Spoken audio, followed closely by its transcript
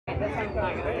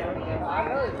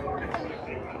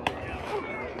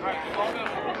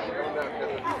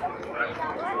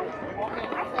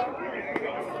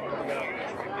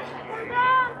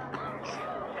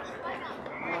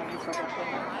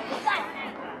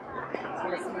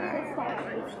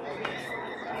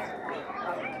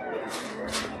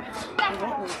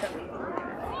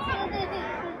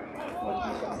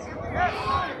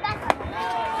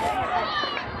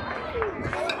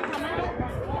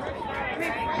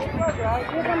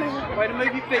Way to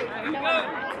move your feet.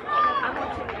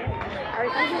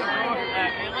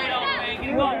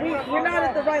 We're not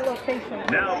at the right location.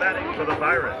 Now batting for the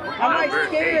Pirates. I'm like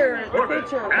scared of the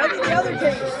pitcher. What's the other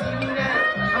team?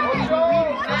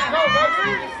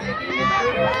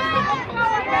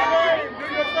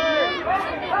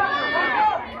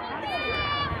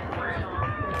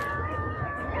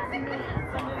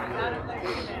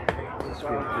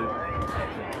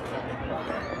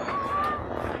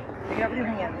 You got your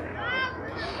hand.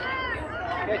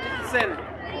 Catch it to center.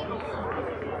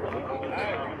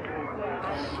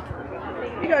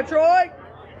 You got Troy.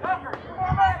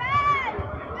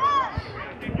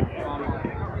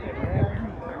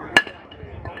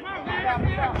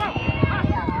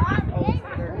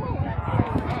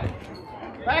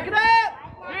 Back it up!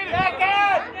 Back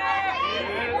out!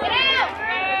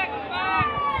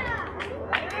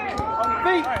 On your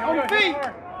feet! On your feet!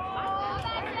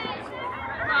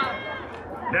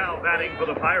 Now batting for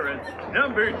the Pirates,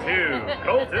 number 2,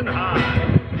 Colton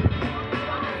High.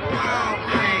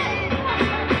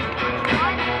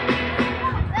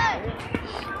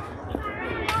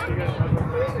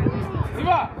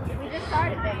 We just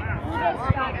started it. We just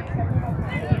started.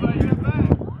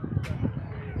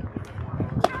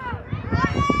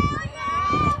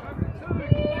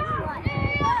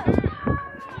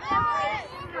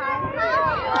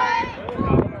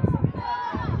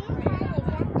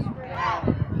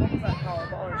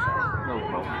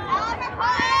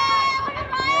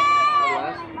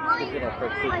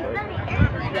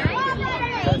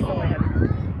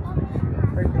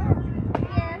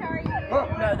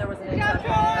 No, there was an inside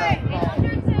ball.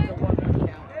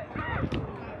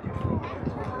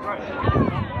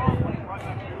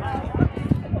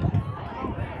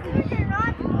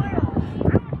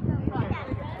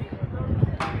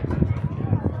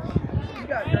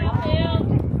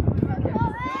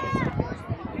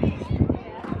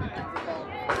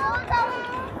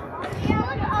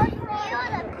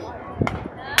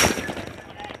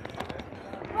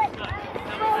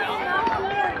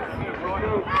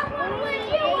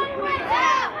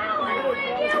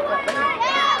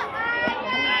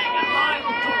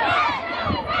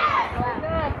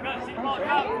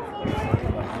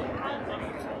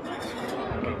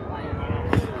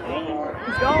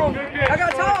 Go! I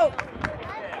got told!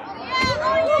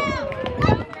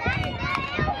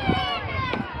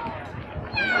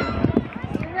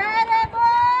 Ready,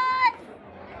 boys?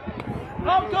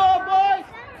 Come to it, boys!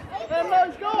 That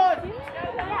move's good!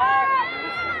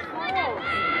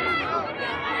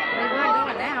 They're not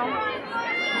going now.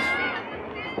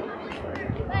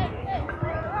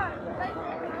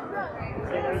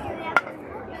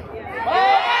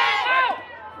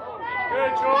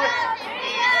 Good choice.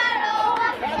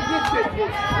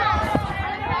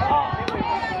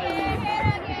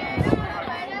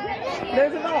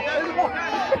 There's a ball. There's a ball. Yes.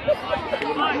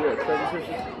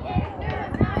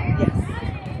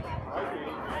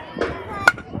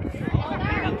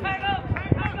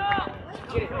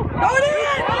 Go it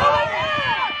in! Go it in!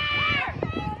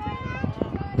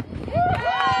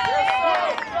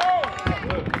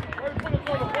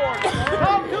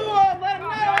 Come to it! Let him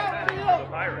know!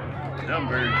 Pirates,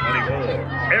 number 24,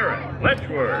 Aaron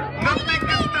Letchworth. Nothing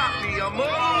can stop me. I'm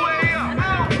all the way up.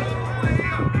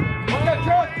 Come on,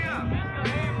 Troy!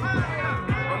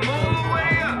 I'm all the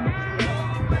way up.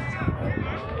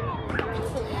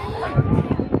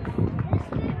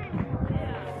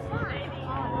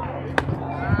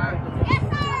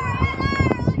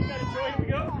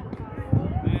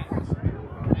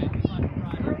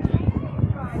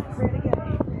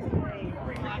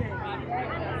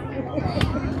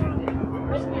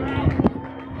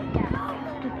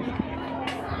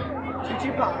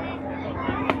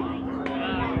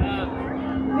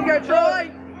 You go, Troy!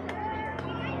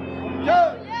 Go!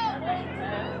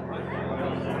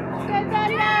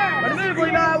 Way to move,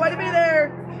 Levi! Way to be there!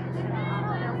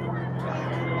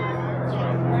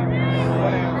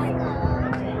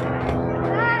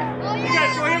 You got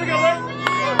it, Troy. Here we go, let's.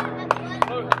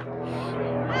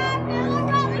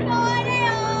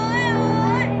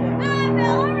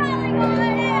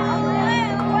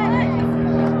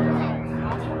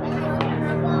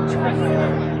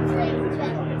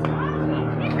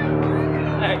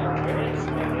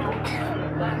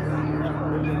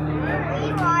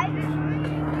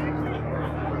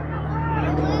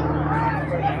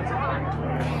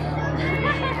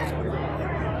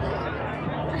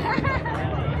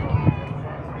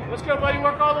 Let's go, buddy.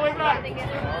 Work all the way back.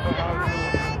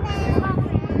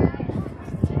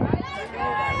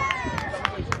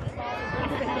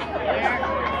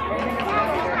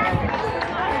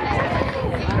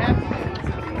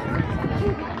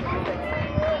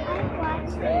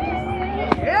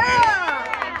 Yeah!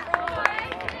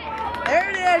 There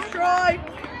it is, Troy.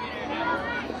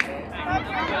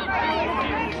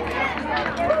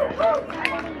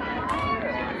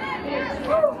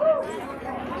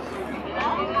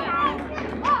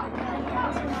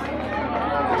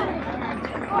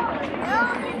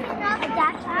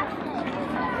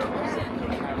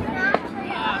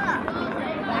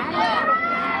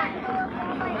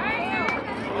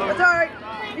 That's all right.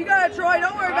 You got it, Troy.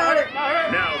 Don't worry about it.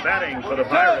 Now batting for the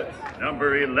Pirates,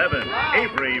 number 11,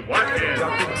 Avery Watkins.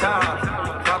 Drop the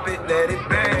top, pop it, let it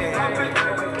bang.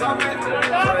 For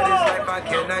this life I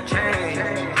cannot change.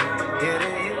 Hit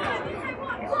it.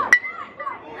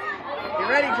 Get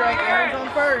ready, Drake. Aaron's on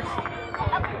first.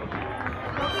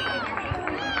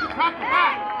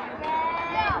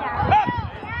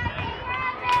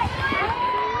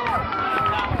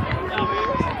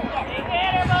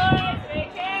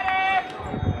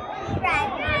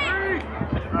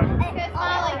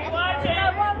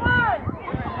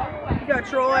 You got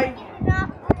Troy.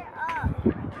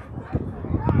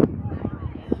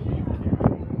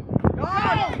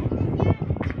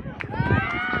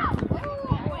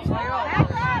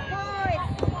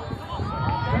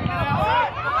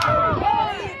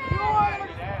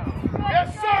 Yes,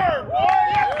 sir.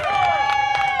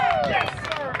 Yes, sir. Yes,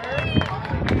 sir.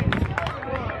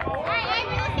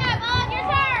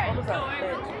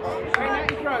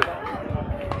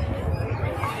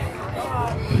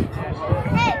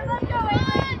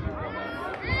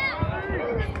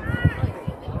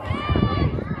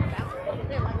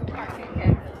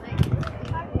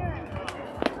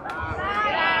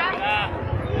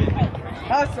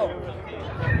 Hustle.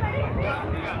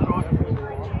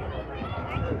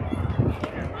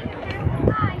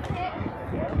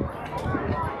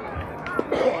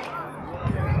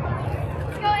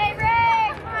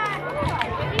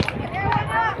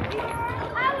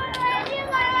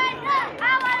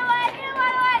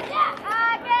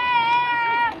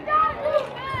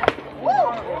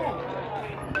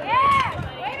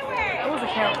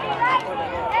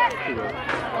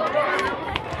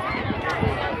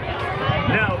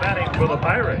 Now batting for the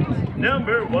Pirates,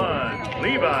 number 1,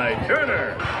 Levi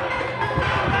Turner.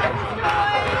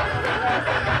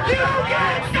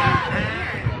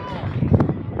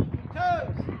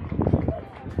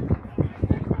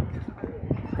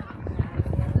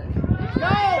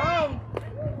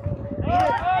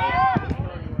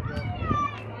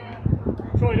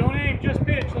 Troy, don't aim, just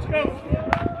pitch. Let's go.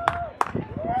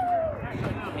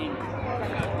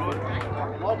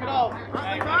 Walk it off.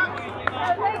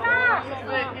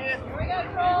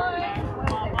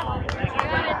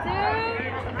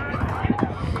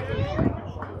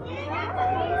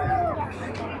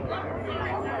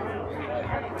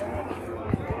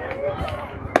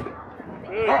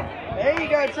 There you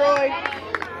go, Troy.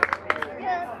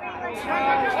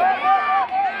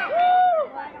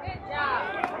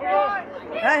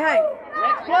 Hey, hey.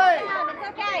 Next play. It's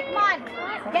okay, come on.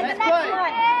 Get the Next next play.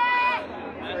 one.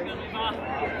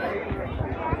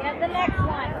 Get the next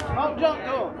one. Don't jump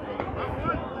to him.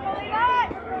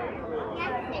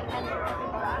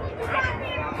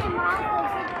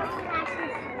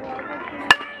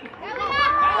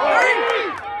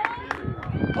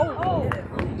 Oh.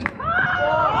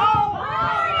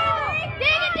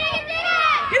 Dig it!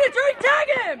 Get it, Troy. Tag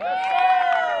him.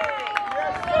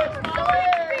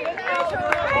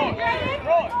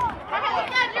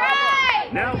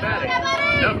 Now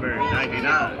batting, number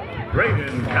 99,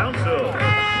 Braden Council.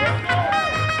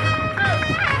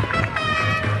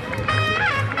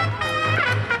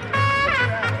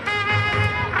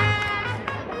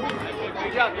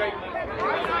 Good job, Drake.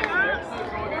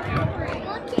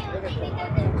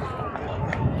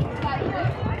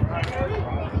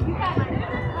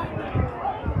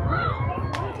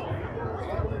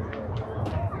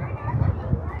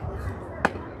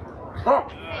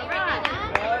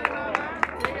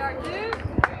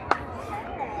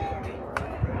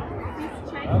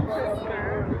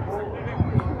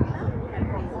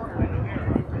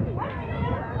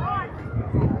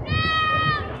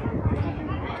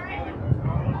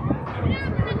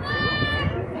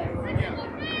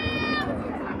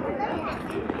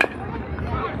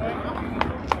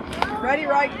 Ready,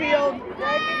 right field.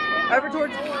 Over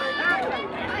towards.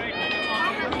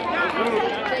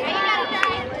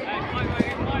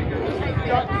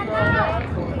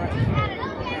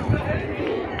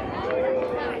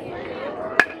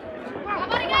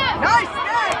 Somebody go! Nice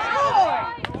catch, Troy!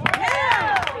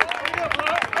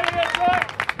 Yeah!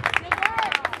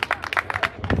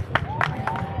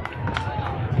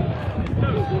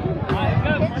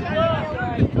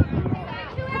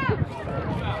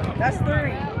 That's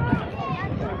 3.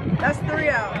 That's 3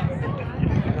 out.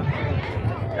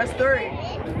 That's 3.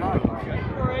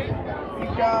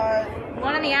 You got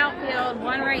one in the outfield,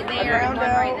 one right there, and ground one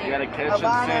right out. You there. had a catch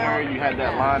in center, you had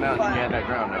that line out, and you had that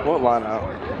ground out. What line out?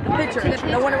 the pitcher.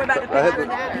 No wonder we're about to I pitch.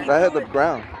 hit the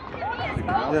ground.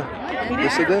 Yeah.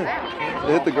 Yes, it did.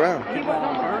 It hit the ground.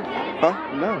 Huh?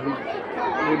 No.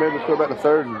 He made me throw back to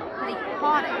third. And, But he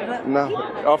caught it. no,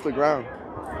 off the ground.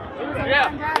 It was a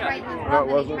long drive right in his No, it glove that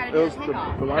he wasn't. tried It to was do the a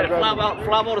pickoff. line Had a drive.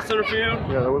 fly ball to center field,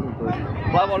 Yeah, that wasn't three.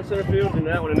 fly ball to center field, and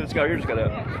that one, and this guy here just got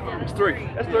out. It's 3.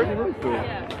 That's 3.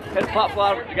 Had a pop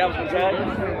fly, the guy was going to tag.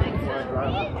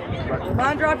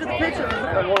 Line drive to the pitcher.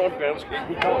 And one on the ground.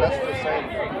 That's the same.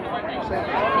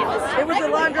 It was a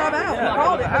line drive out. He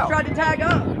called it. He tried to tag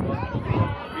up. You know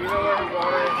where his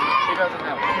ball is? He doesn't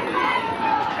have it.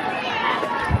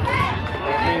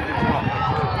 It means it's not.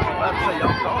 I'd say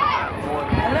y'all call it that.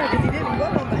 I know, because he didn't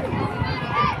look on me.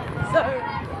 So.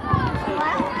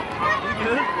 You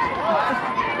good?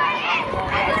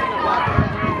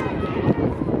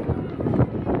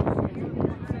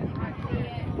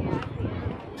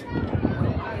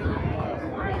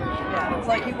 Yeah, it's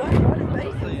like he wasn't on his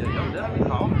base. Y'all definitely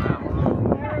call it that one.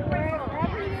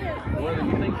 Whether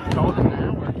you think you called it now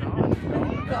or not.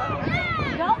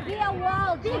 Don't be a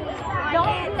wall, Jesus.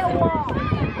 Don't be a wall.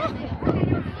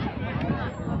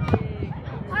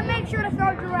 I made sure to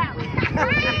throw Drew out.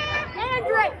 And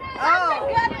Drake. Such a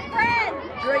good friend.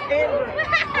 Drake Andrew.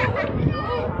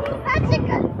 Such a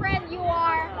good friend you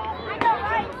are. I know,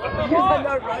 right? Yes, I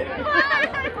know, right?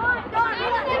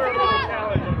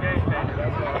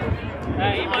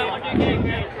 Hey, you might want to get game.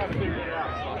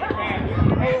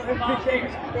 You came through both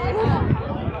teams.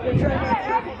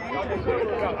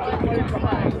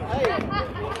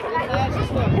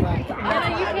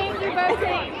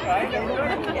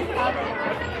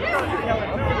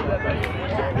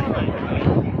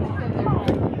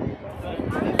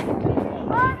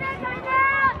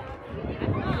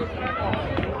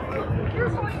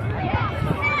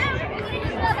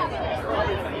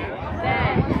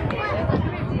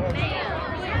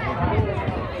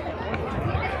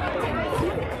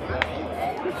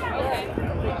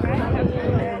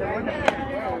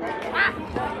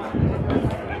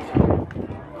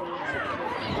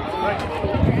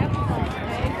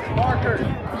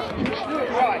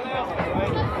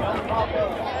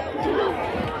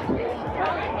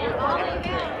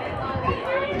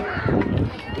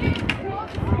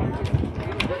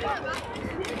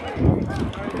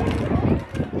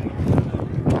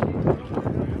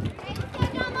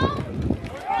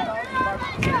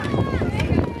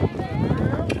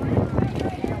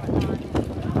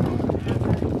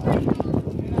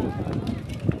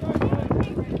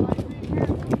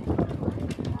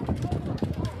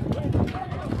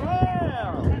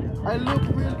 I look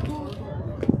real good.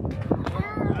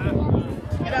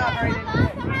 Get out,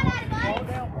 Brayden.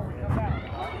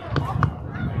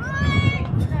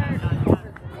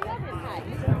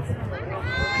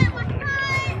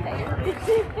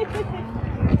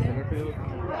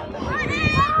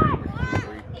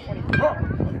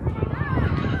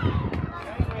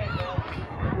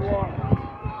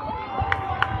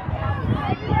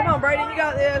 Come on, Brayden, you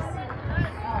got this.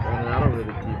 I don't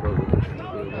really keep up with this.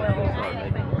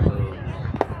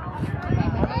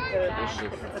 It's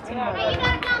just, It's a team effort. We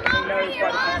know quite a few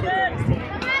kids on this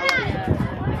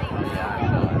team.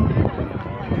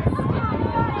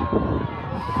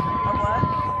 Of what?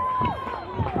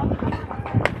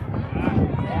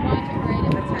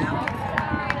 The town?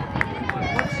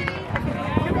 What's she?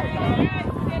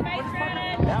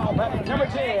 Now batting number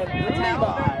 10,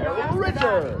 Levi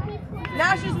Richard.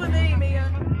 Now she's with me,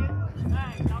 Mia.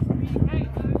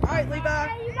 All right, Levi.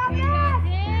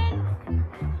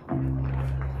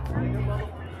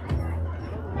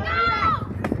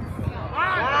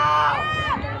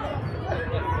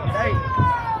 Hey.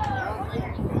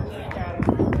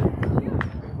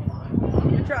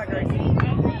 Good try, Gracie.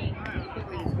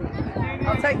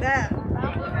 I'll take that.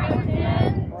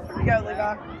 Here we go,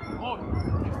 Levi.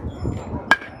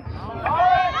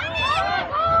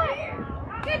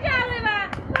 Good job,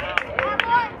 Levi.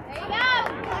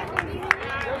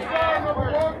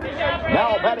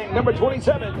 Now batting number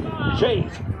 27,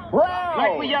 Chase Brown.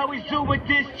 Like we always do at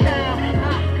this time,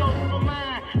 I go for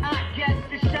mine, I get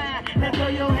the shine. Now throw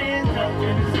your hands up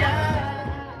in the sky.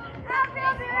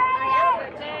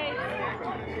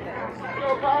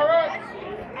 Go Pirates.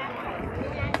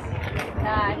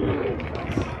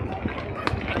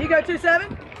 You go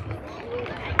 2-7.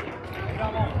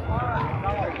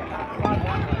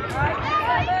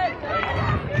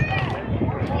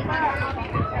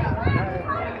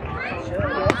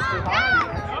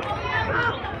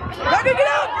 Let me get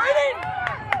out, Brandon!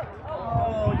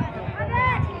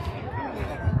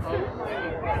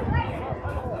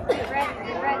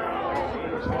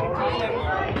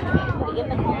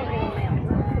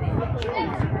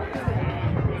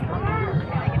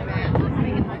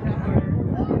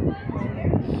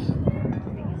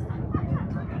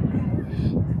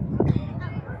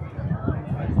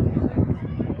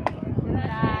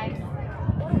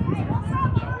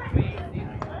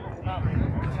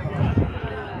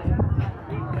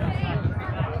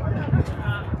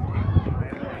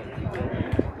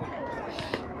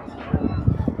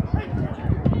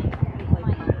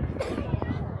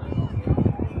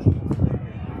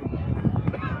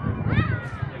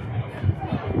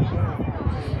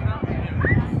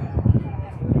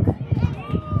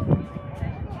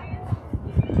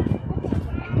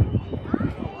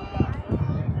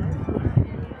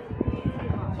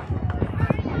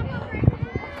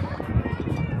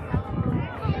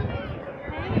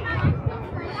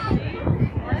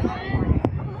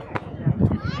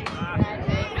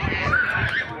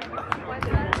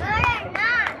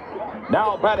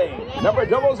 Now batting, number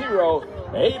 00,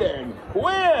 Aiden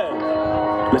Quinn.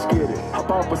 Let's get it. Hop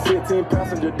off a 16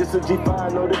 passenger. This a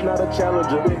G5, no, this not a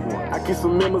Challenger. Big one. I keep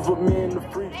some members with me in the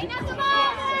fridge. Ready,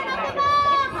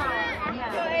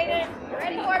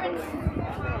 Corbin?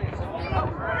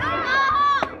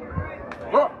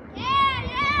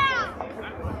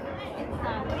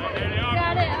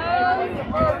 Got it.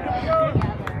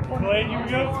 Go ahead, you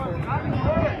go.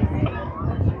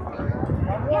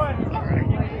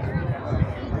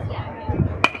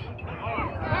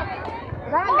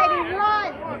 Run, baby,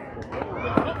 run!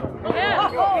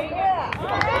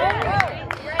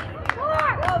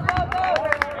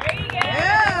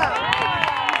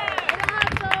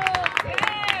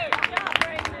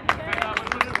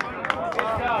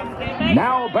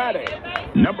 Now batting,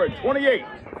 number 28,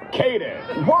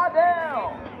 Caden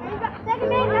Waddell.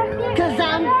 Cause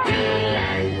I'm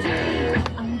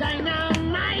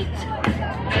dynamite.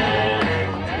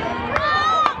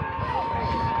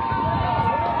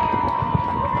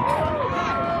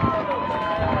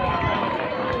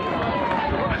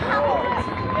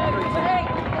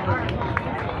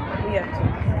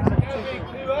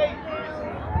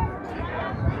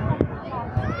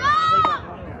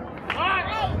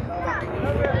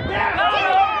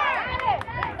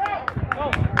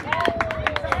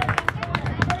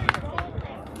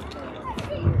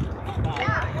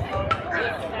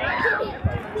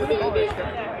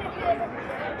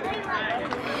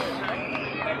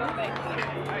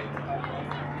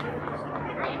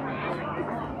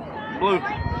 Blue.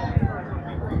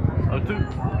 02.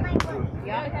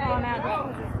 Y'all call him out.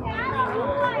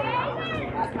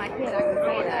 That's my kid, I can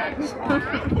say that. He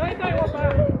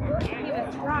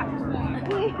was rocked.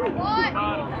 What? No.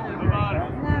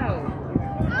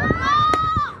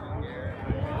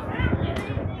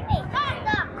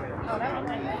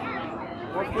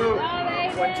 What's blue?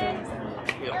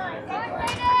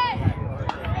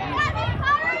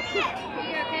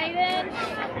 You okay then?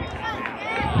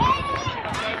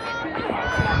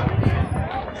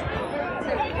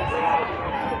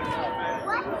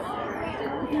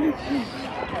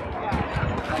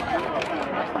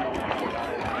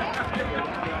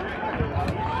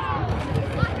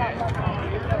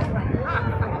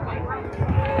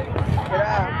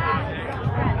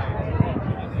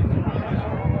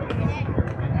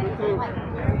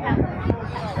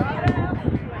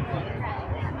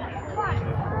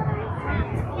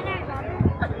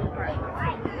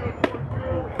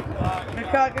 Good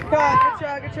cut, good cut. Good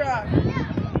try, good try.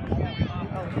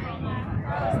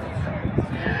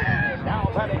 Now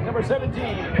batting, number 17,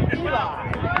 Eli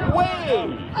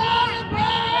Wade.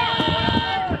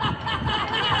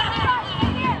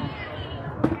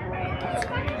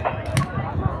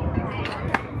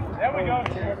 There we go.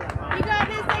 You got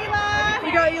this, Eli.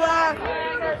 You got Eli.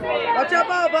 Watch out,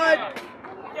 ball, bud.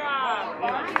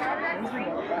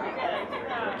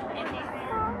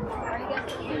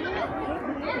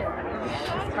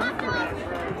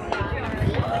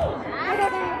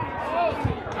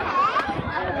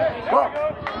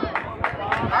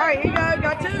 All right, here you go.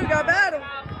 Got two. Got battle.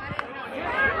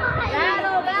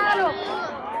 Battle, battle.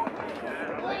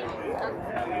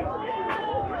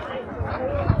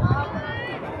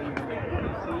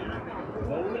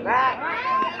 Back.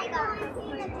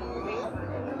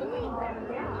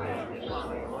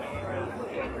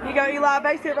 you go, Eli.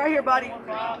 Base hit right here, buddy.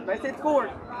 Base hit scored.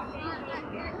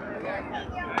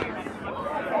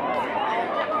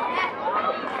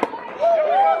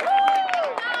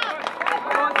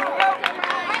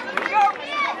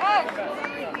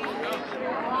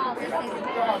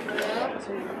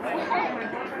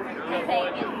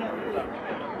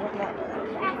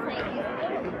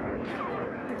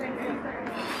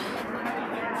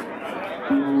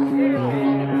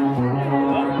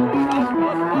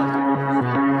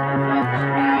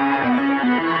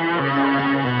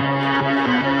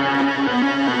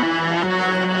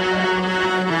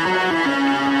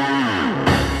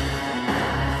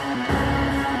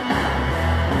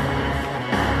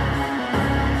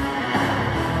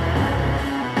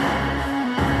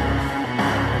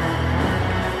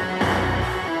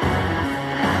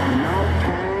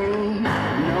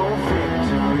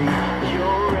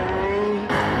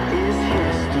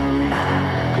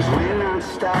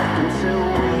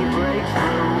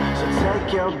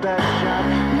 Your best shot,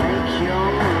 make your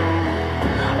move.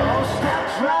 Oh, step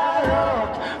right up.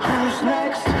 Who's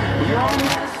next? You're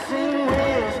messing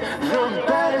with the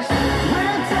best.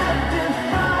 We're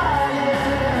death-defying,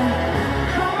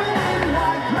 coming in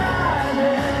like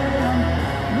lightning.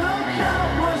 Look how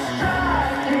we're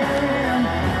striking.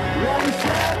 Ready,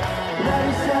 set,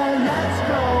 let's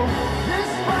go.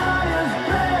 This fire's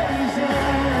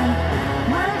blazing.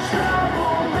 We're troublemaking.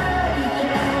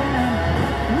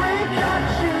 We got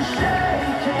you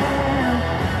shaking.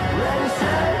 Ready,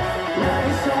 set,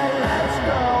 let's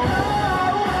go.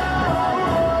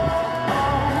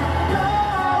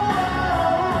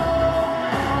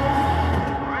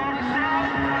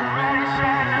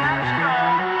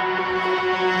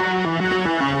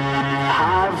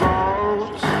 High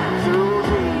volts through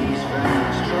these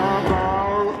veins.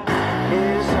 Trouble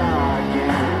is our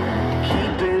game.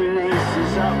 Keeping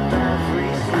aces up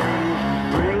every sleeve,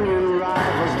 bringing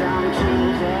rivals down to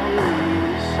their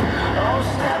knees. Oh,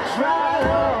 step right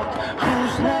up.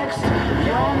 Who's next?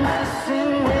 You're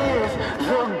messing with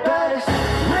the best.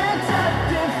 We're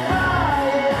death-defying,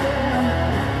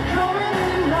 coming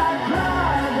in like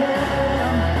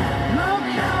lightning. Look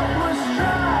how we're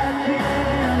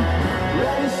striking.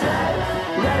 Ready, set,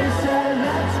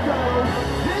 let's go.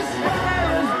 This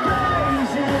fire's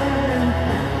blazing.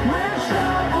 We're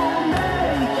troublemaking.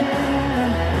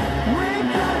 We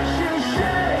got you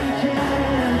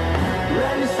shaking.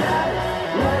 Ready, set,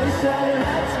 let's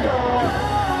go.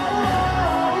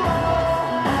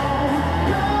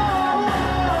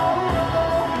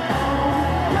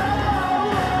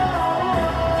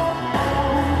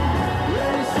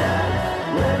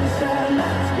 Ready, set,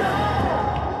 let's go.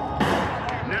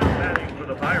 Now batting for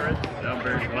the Pirates,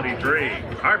 number 23,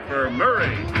 Harper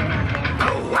Murray.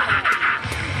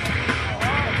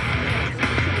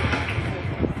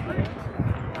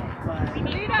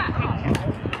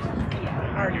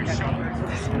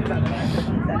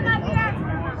 One up here.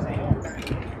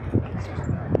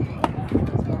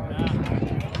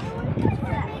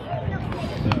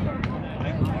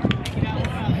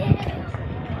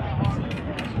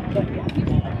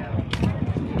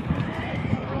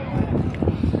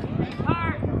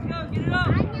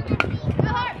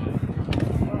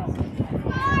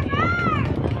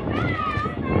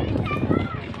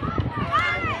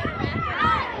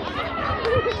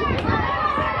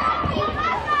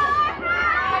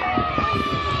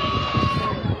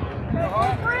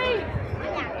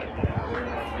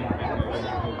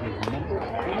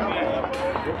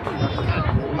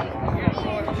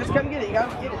 Just come get it. You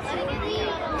gotta get it.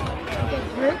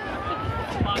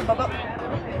 Up.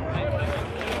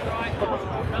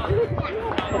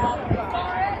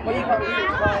 What do you call it?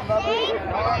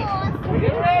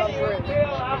 Get ready,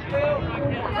 I'll fill.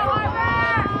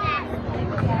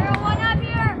 One up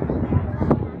here.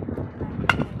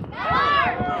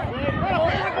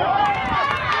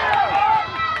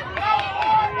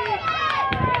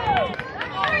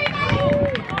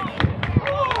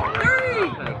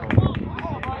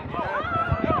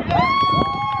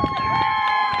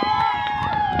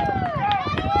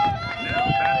 Now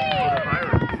batting for the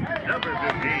Pirates, number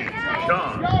 15,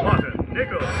 Sean Lawton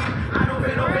Nichols.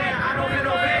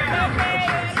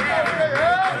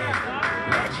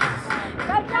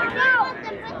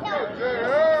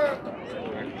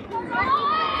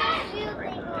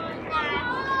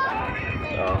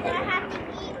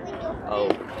 Oh,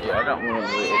 yeah, I got one of the.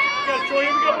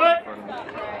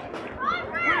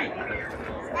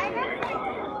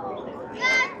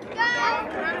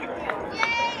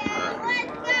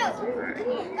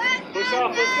 Push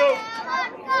off, let's go.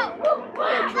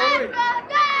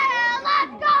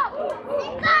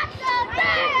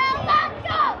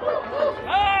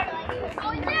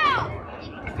 Oh, yeah.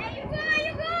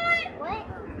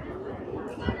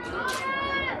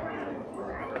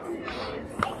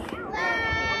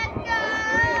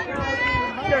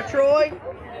 Go, Troy.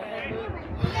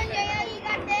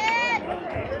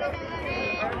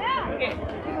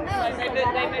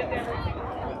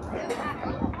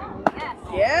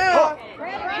 Yeah.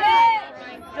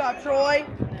 Good job, Troy.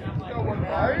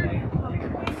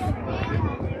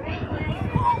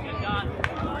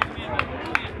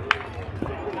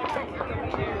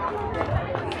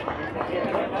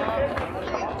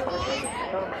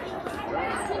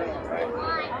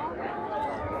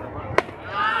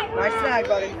 Nice snag,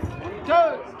 buddy. We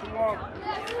don't know.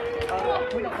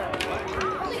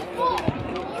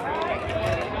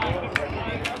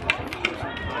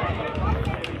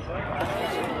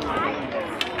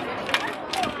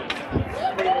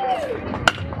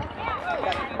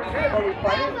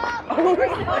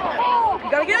 You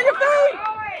gotta get on your feet!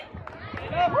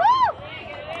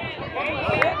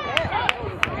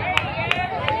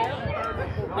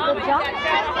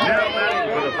 Now batting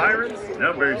for the Pirates,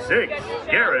 number 6,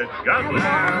 Garrett Godwin.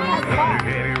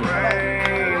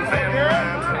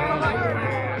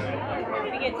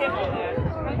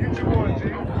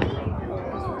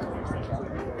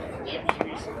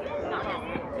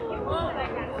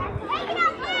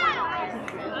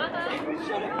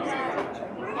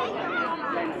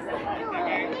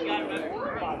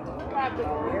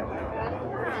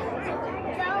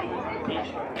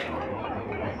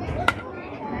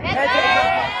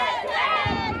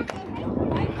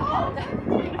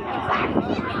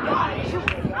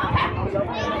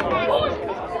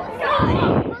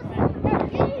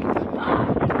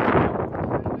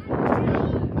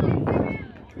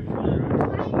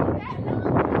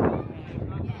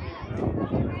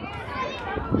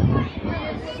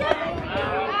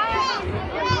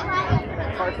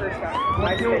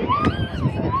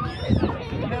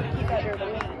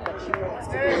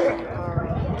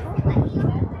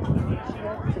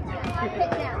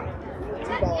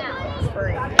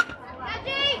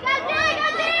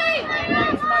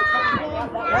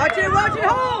 Watch it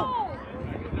home!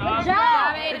 Good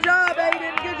job, Aiden. Good job,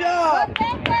 Aiden. Good job.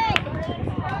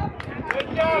 Good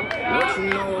job. What you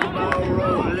know about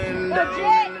rolling down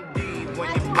in the deep when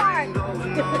your brain goes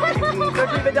numb?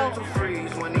 Don't even don't.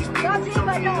 Freeze when these people jump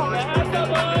in your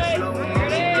slow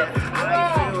motion. I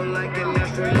feel like an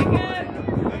astronaut.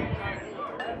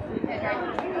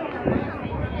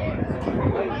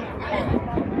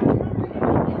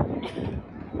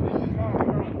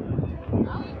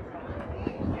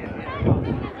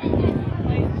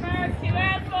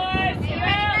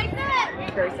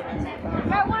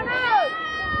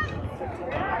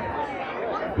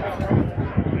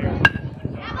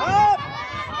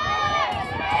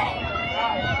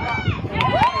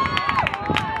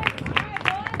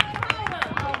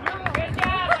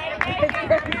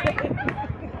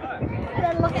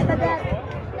 Look at the deck.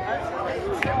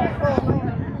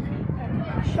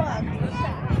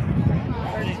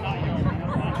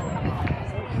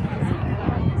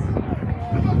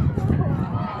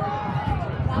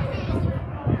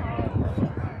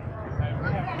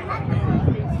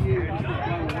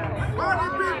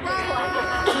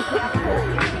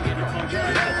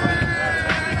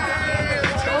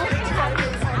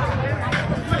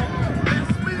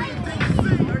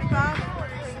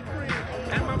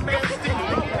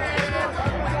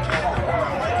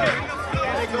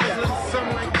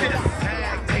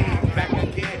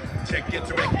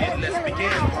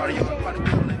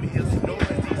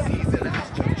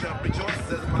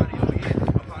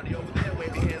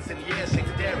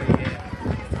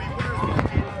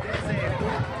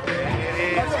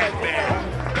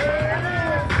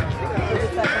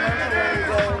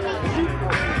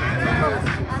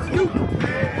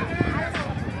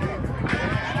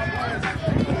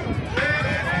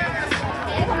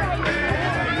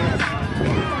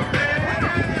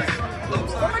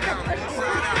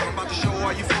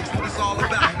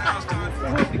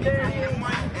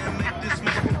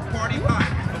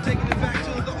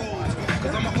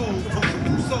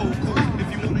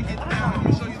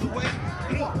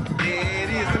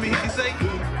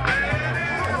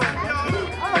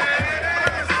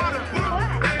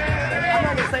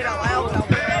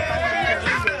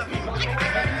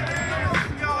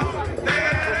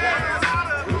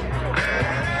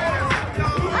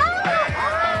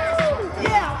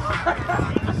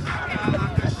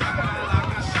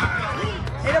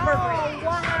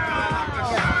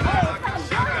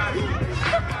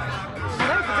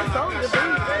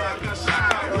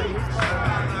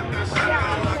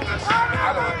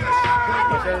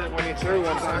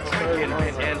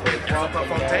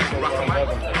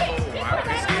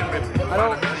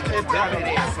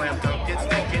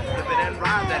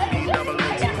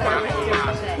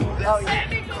 Oh, yeah.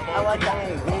 I like that.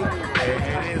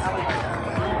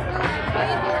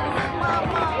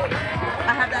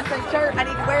 I have that same shirt. I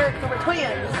need to wear it because we're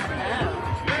twins.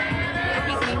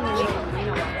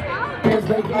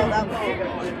 Oh, that would be a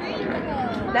good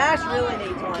one. Nash really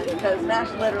needs one because Nash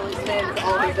literally spends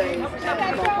all his days at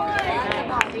the ballpark.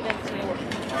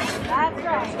 That's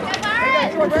right. Hey,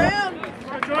 that's your round.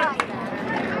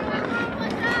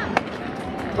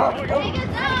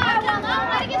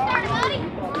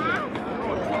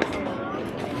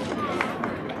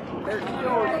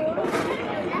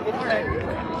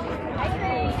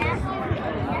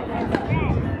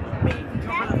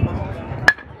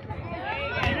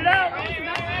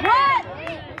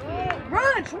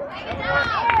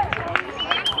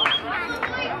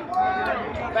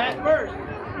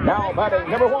 Now batting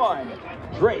number 1,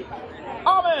 Drake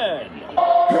Almond.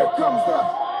 Here comes the,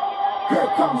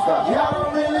 y'all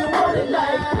don't really want it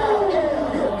like that.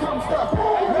 Here comes the,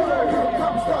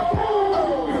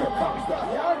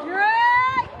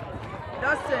 Drake!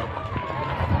 Dustin.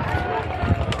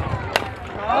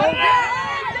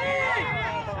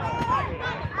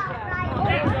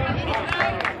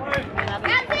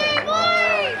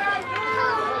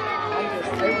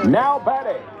 Now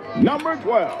batting number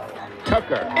 12,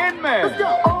 Tucker Inman. Let's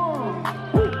go.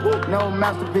 No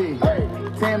masterpiece.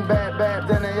 10 bad,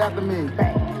 then they after me.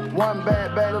 1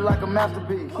 bad, look like a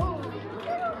masterpiece.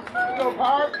 Go,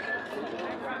 Park.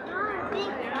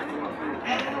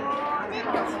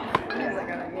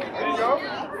 There you go.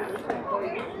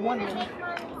 1 minute.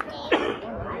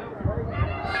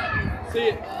 See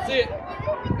it.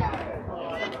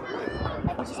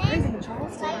 Which is crazy in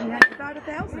Charleston. He had about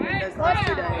 1,000 in those last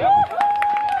 2 days.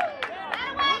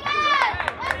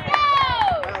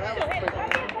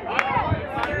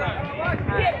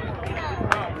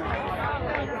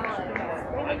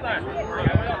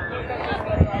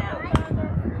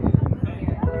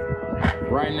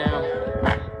 Right now,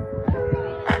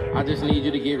 I just need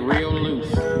you to get real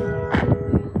loose.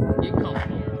 Get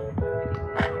comfortable.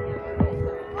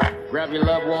 Grab your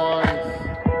loved ones,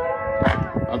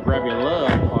 or grab your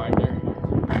love partner.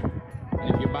 And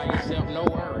if you're by yourself, no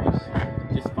worries.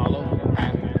 Just follow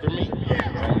after me.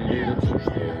 Don't do the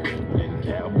two-step and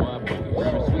cowboy boogie.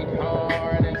 Grab a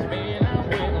sweetheart and spin out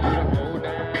with me to hold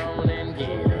down and get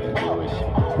it.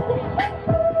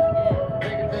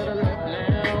 Take it to the left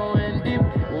now and dip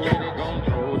with it. Gonna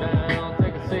throw down,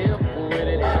 take a sip with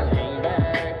it and hang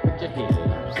back. Put your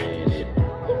hips in it.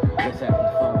 Let's have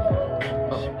some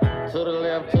fun. To the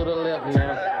left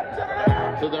now.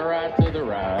 To the right,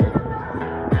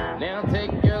 Now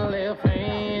take your left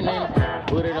hand and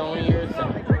put it on your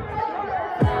side.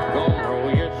 Gonna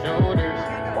roll your shoulders,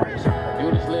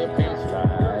 do the slip and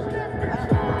slide.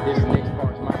 This next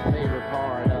part's my favorite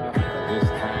part. It's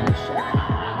time to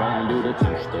shine. Gonna do the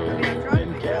two-step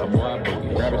and cowboy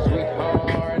boogie. Grab a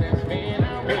sweetheart and spin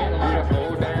out with me to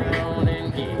hold down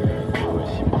and get it.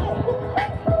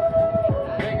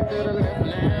 Take it to the left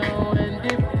now and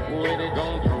dip with it.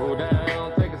 Gonna throw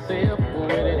down, take a sip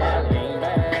with it and hang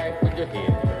back with your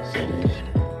hips in it.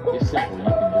 It's simple, you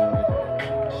can do it.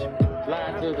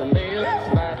 Slide to the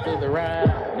left, slide to the right.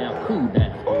 Now cool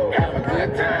down, have a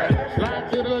good time. Slide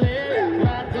to the left,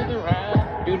 slide to the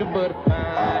right. Do the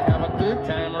butterfly, have a good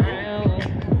time round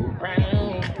and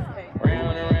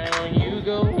round you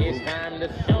go. It's time to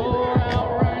show out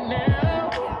right now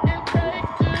and take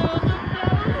to the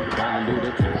floor. Gonna do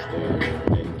the two-step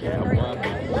and cowboy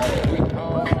boogie.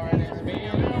 Sweetheart and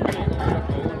spin out with me to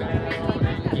hold down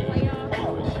and get it.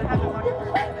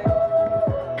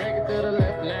 Take it to the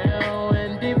left now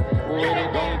and dip with it.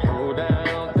 Gonna throw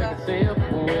down, take a sip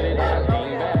with it and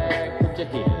hang back. Put your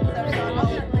hips in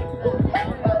it.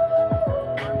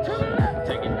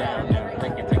 Take it down now,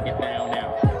 take it down now.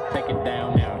 Take it down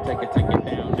now, take it down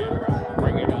now.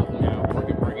 Bring it up now,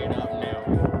 bring it up now.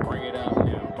 Bring it up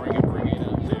now, bring it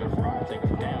up now. Take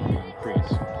it down now,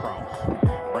 crisscross.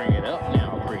 Bring it up now,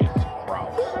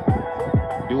 crisscross.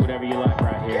 Do whatever you like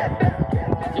right here.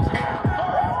 Just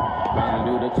gonna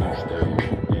do the two-step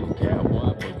and cowboy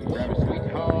boogie. Grab a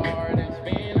sweetheart and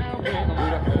spin out with me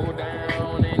to hold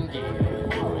down and get it.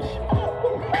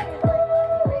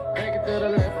 Take it to the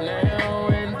left now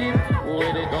and dip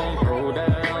with it. Gonna throw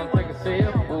down, take a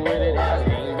sip with it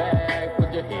and hang back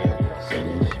with your hips in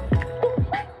it.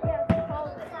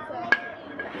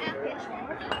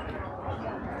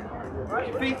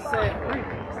 Your feet set.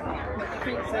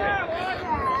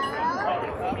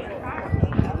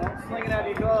 Slinging out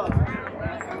your gloves.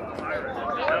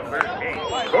 Number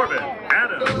 8, Corbin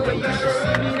Adams. You should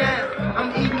see me now. I'm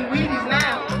eating Wheaties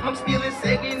now. I'm stealing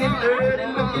second and third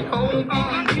and looking home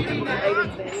biggie.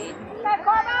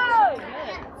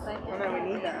 We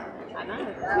need that. I know.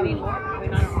 We need more. We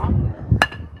know.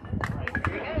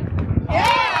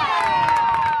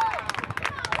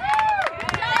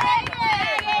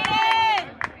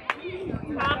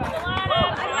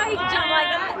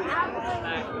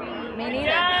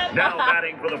 Now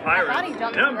batting for the Pirates,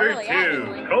 number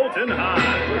 2, Colton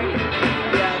High.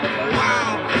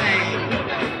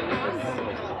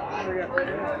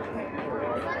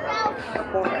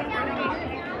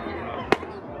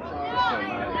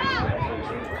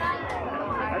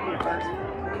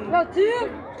 Go, two.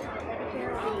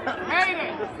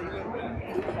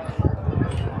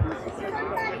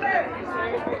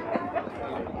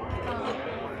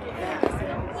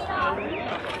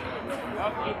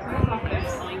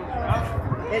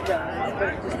 It does, but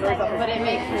it just goes up. But it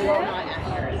makes me not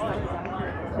accurate.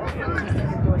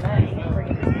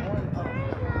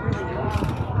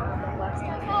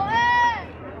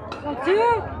 Go, two.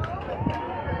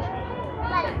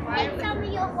 Tell me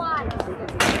your water.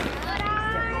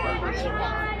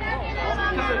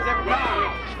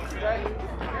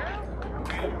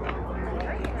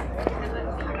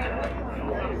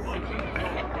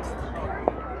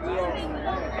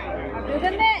 Do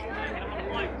the net.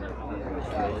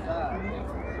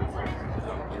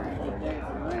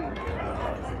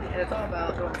 And it's all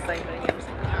about doing the same thing every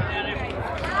single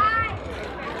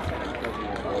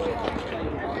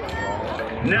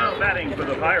Now batting for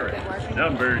the Pirates,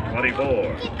 number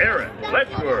 24, Aaron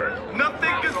Letchworth.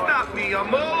 Nothing can stop me.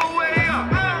 I'm all the way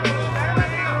up.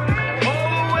 All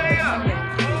the way up.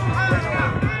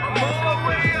 I'm all the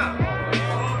way up.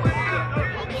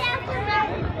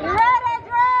 You ready,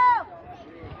 Drew?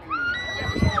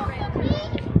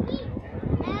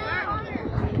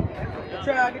 Good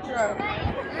try, good try.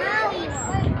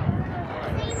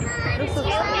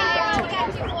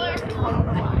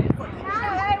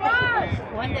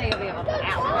 One day you'll be able to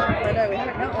out. I know, we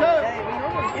haven't come one day. We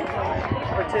normally get one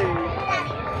or two.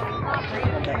 One day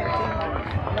or two.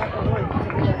 Knock on wood.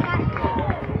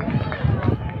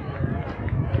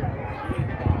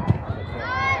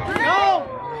 Go!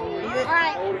 All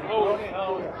right.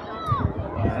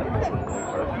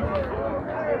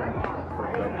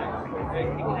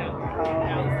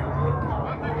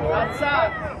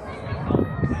 Outside.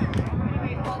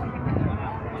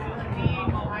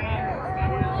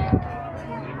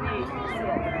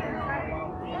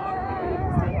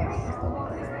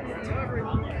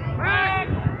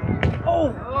 Oh!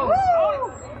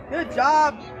 Good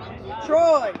job,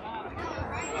 Troy.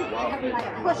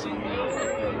 Push.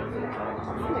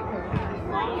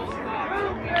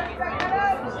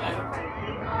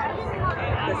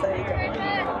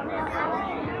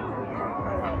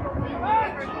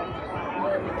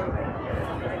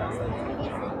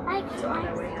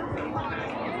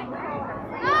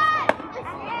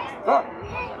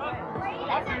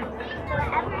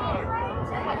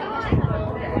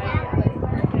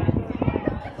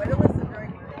 Way to listen, Drake.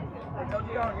 I told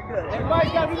you going, you're good.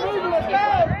 Everybody's got to be moving. Let's go.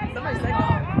 Somebody say go.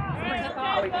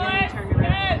 Oh, you didn't turn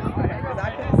around. Okay, because I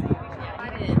couldn't see.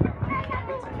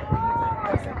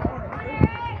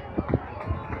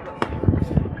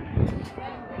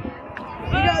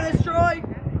 You got this, Troy.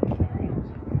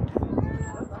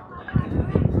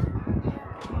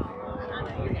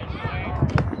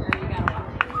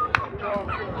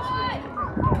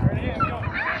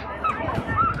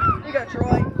 You got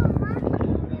Troy.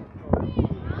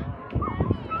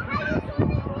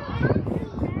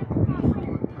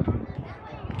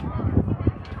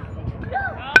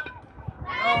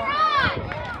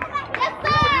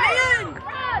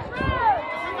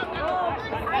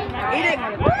 Eat it.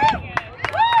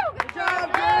 Good job,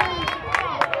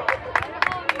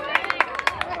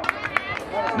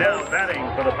 Now batting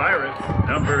for the Pirates,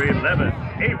 number 11,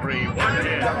 Avery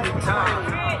Watkins.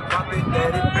 Pop it,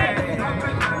 let it bang.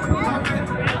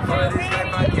 For this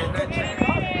life I cannot change.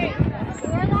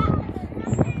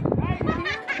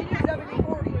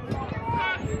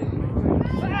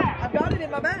 I've got it in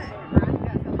my bag.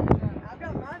 I've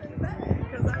got mine in the bag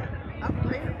because I'm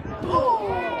prepared.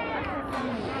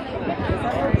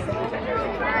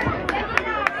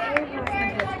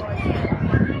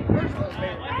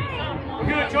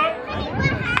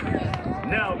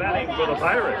 Now batting for the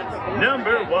Pirates,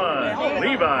 number 1,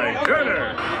 Levi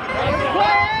Turner.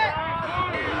 Quiet!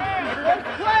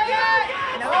 Quiet!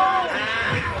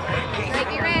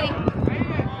 Drake, you ready?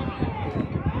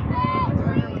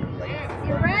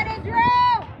 You ready, Drew?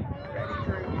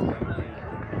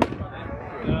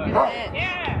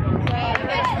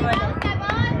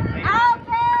 Out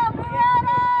there, be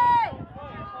ready!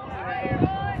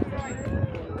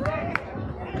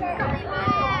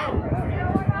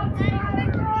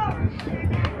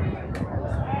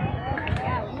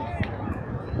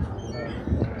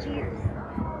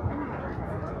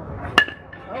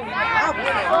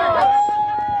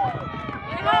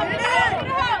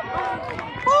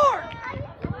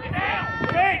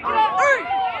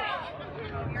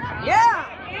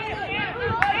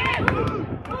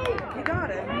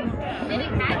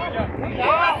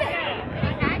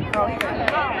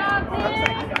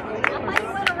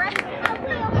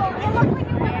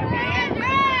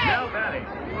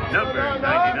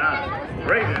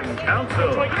 Council.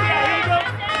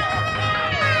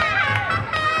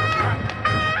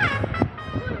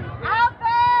 Out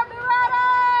there, be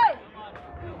ready!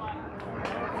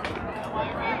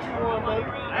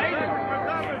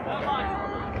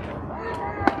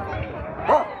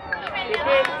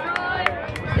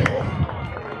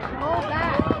 Hold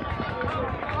back.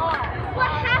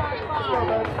 What happened to you?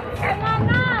 Come on,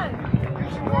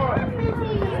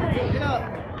 Get up.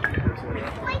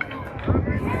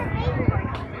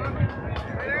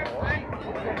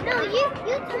 No, you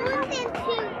turned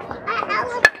into an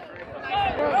elephant.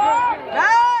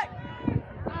 Back!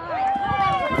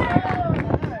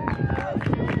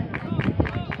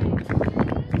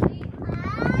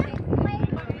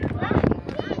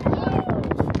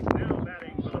 Now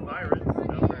batting for the Pirates,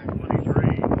 number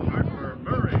 23, Harper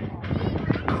Murray.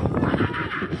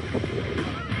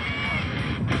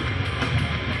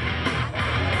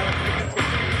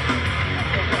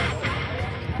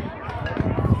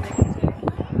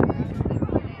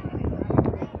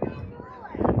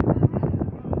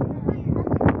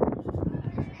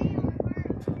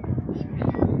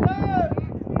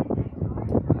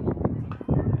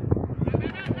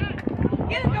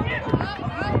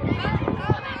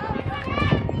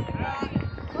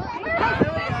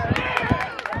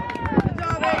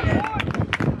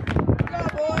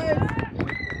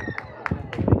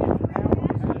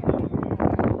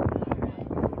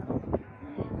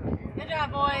 Good job,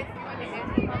 boys.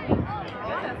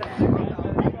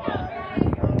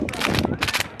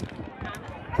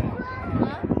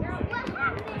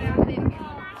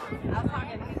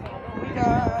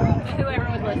 Whoever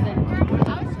was listening.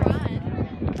 I was trying.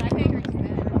 My finger's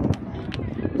bad.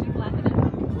 She's laughing at me.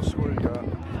 What score you got?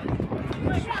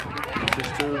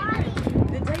 Just 2.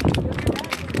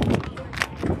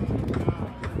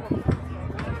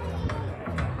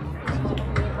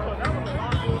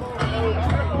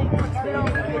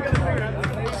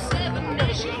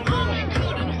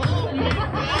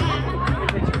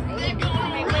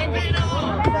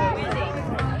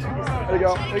 There you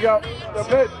go. There you go. Now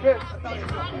pitch, pitch.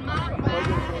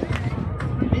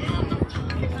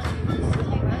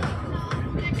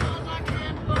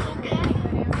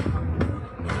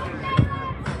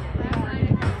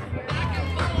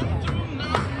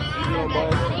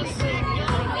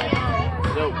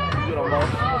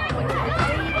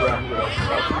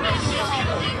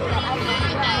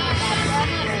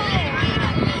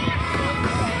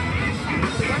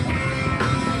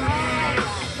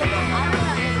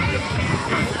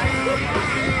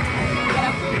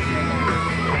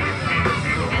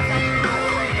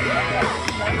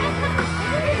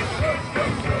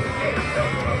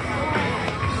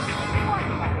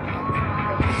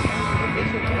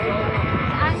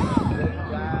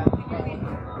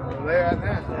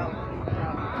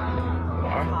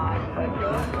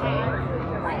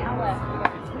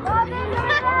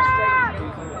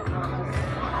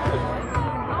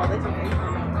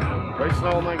 Very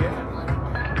slow, my guy.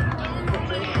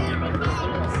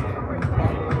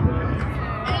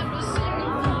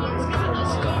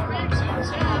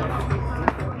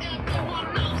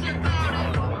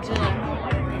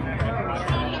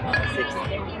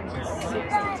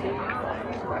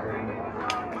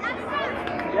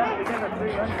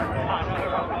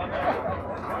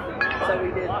 So we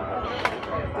did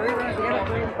 3 runs. We got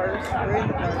 3 in the first, 3 in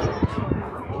the third.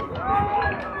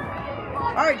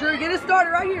 All right, Drew, get us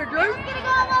started right here, Drew.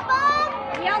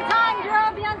 Be on time,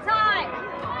 Drew. Be on time.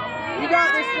 You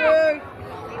got this, Drew.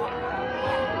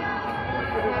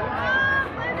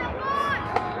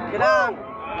 Get on.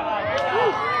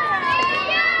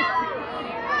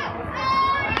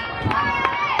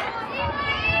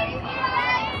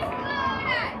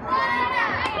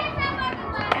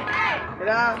 Get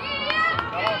on.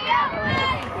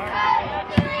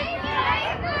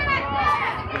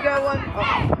 You got one. Oh.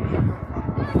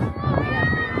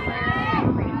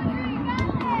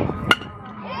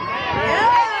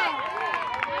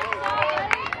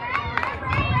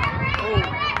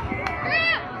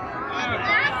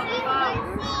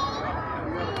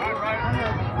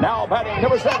 Now batting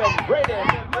number 7, Braden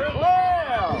Blair.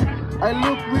 I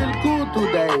look real good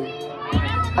today.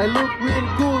 I look real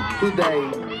good today.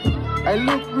 I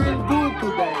look real good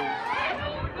today.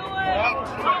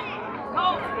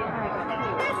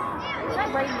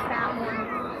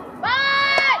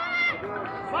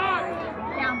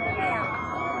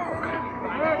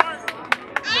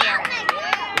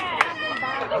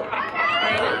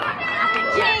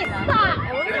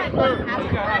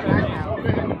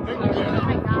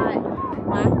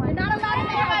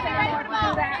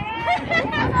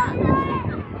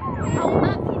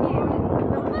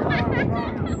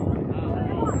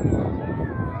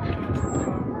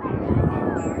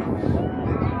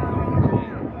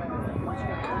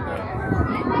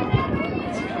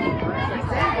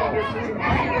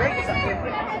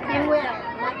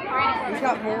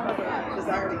 got more, because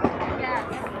I already got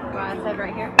more. Well, I said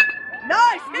right here.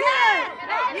 Nice hit!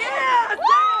 Yes! Go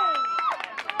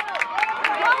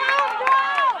out, go!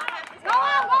 Go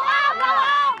out, go out, go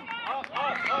out!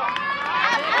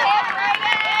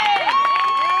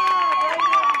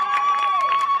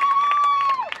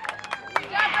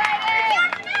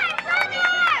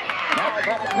 Now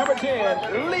batting number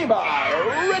 10, Levi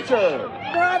Richard.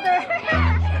 Brother!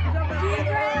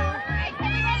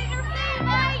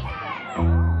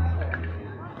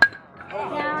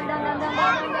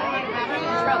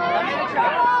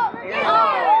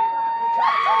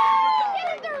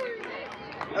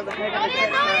 That was a heck of a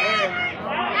catch right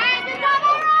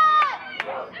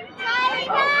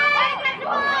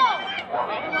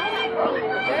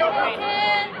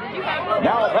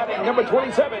Now batting number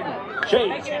 27,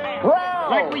 Chase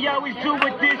Brown. Like we always do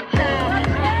with this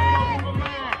time.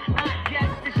 I got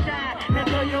to shine. Now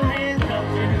throw your hands up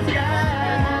in the sky.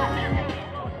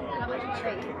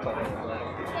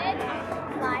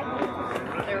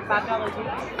 They were $5 each.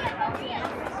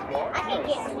 I can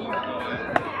get me.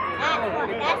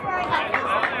 That's where I got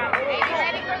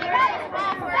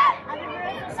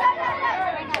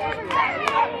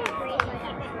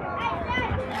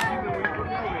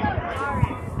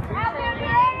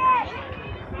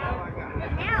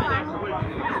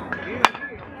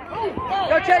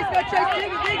Go Chase, dig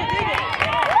it, dig it, dig it.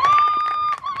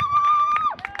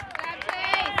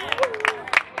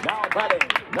 Now batting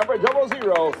number 00,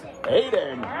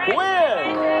 Aiden Quinn.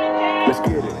 Let's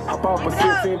get it. Hop off a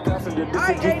 16 passenger. This is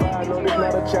G5, no, this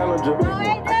not a challenger. I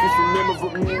get some members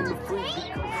with me in the free.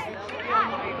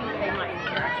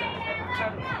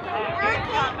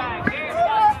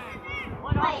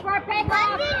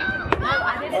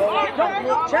 Don't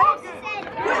look, Chase.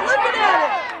 Quit looking at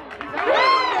it.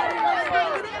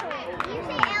 You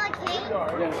say Alex Kate?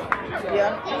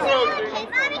 Yeah. Did you say Alex Kate,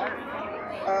 Mommy?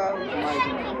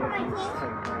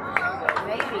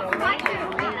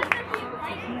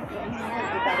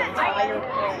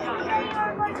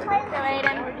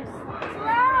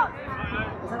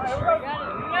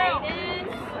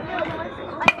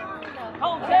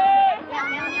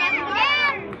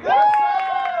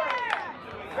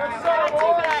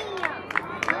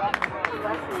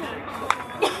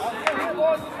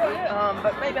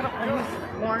 But maybe I don't use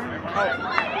Warren. Oh.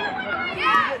 You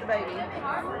get the baby.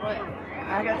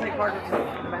 I gotta take Parker to the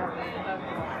bathroom.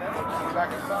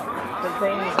 The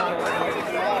thing's on it.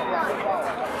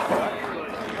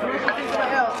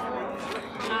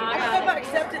 I don't know if I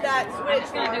accepted that switch. I'm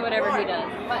just gonna do whatever he does.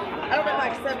 But I don't know if I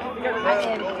accepted to go to the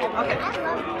okay.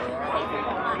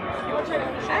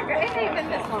 it ain't been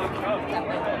this long.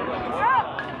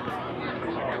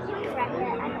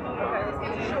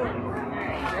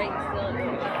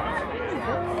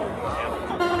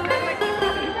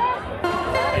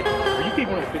 Are you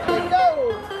keeping a picture?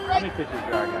 How many pictures do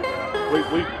I got? We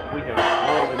have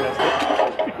more than that.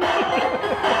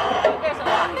 There's a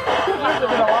lot. There's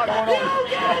been a lot going on.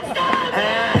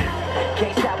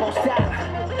 Can't stop, won't stop.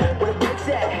 Where the bricks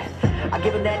at? I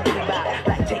give him that nigga vibe.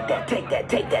 Like, take that, take that,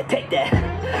 take that, take that.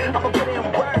 I'ma put in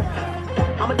work.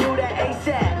 I'ma do that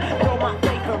ASAP. Throw my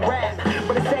favorite rap.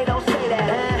 But I say, don't say that,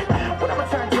 huh? What I'ma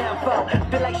turn down for? I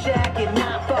feel like Shaq at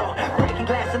 9-4. Breaking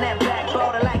glass on that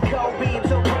backboard. I like Kobe and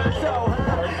Toronto,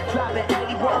 huh? Dropping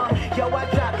 81. Yo, I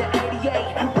dropped at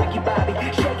 88. Ricky Bobby,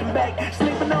 shake and bake.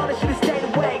 Sleeping on it, should've stayed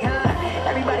awake, huh?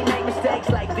 Everybody make mistakes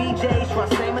like VJs. Try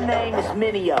to say my name is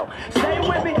Minio. Say it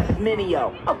with me,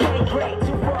 Minio. Okay, great. 2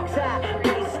 forks high,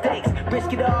 base stakes.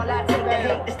 Risk it all, I take the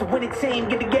hate. It's the winning team,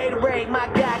 get the Gatorade. My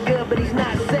guy good, but he's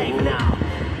not safe, no.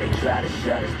 They try to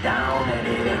shut us down and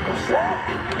it ain't gon'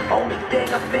 slide. Only thing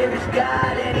I fear is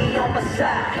God and he on my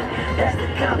side. That's the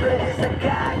confidence I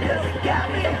got, cause he got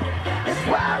me. That's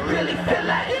why I really feel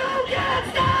like you can't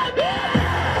stop me.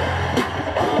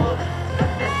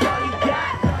 That's all you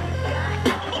got.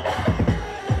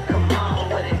 Come on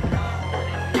with it.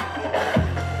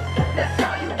 That's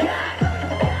all you got.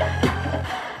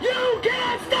 You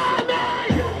can't stop me.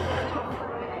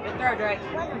 Good throw, Drake.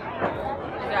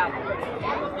 Good job.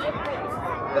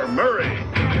 For Murray.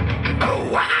 Oh,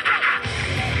 wow.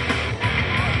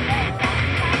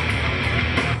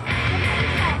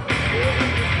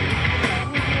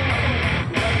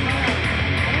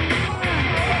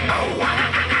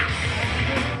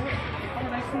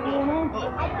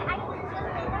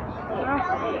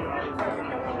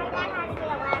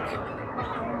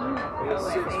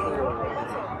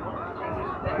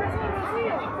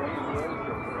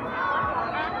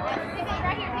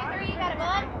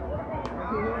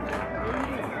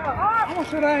 I'm gonna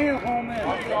sit down here for a minute.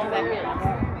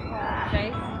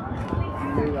 Chase.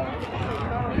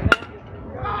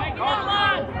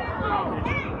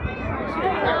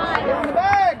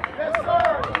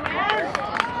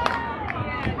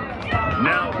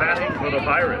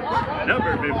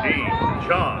 number 15,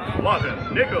 Sean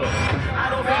Lawton Nichols.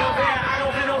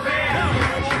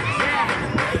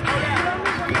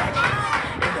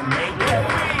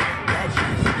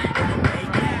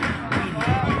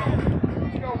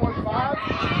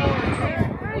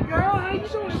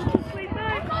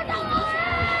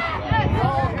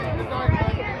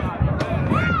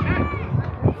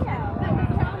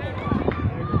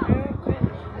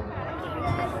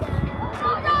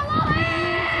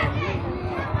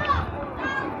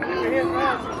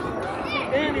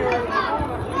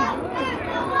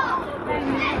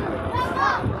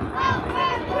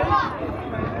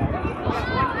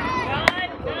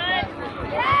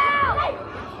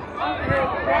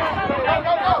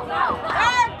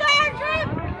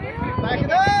 Back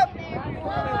it up.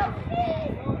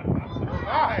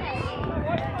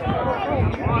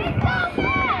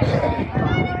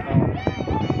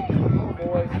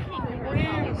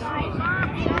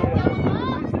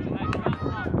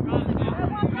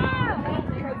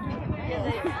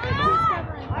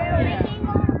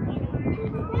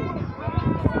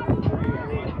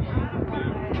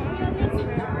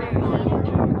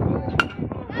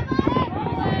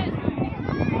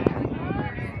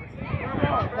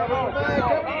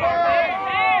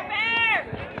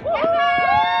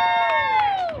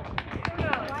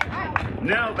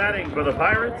 Now batting for the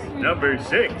Pirates, number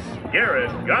 6,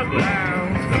 Garrett Godwin.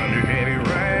 Under heavy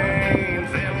rain,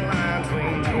 thin line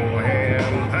between joy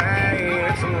and pain.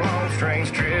 It's a long,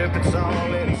 strange trip, it's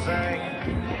all insane.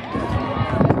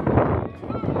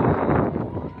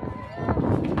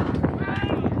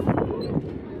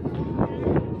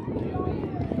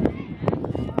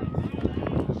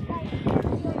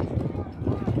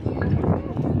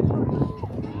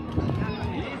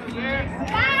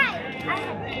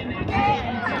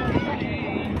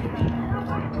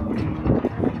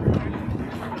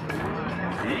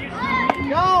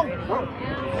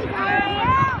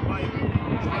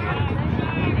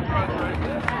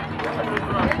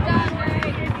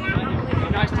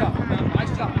 Nice job.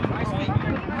 Nice job. Nice week.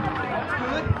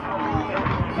 Good.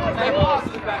 Stay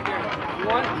positive back there. You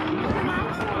want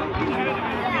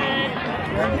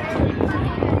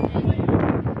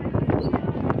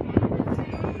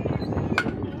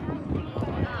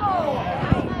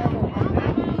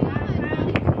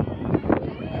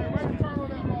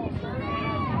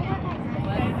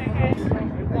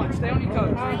stay on your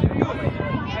toes.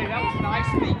 Hey, that was a nice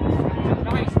feat.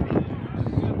 Nice feat.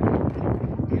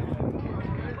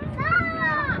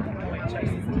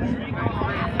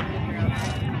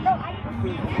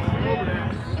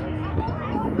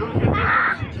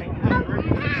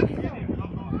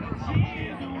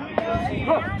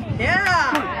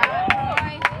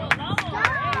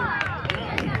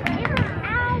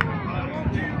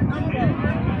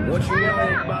 What you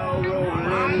know about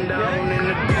rolling down in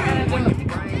the deep when your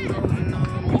brain goes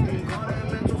numb? You can call that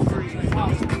mental freeze.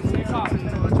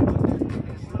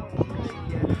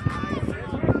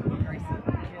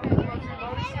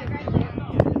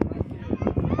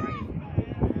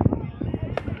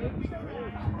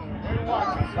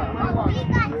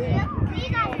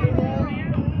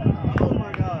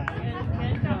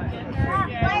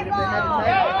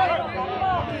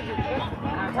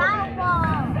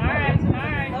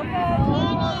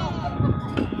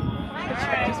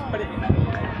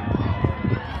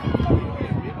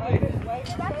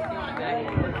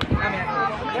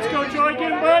 Let's go, Joy,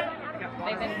 get him, bud.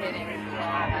 They've been hitting.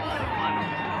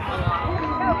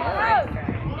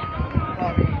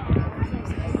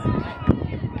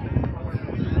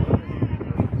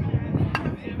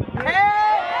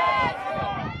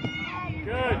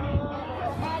 Good.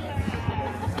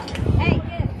 Hey,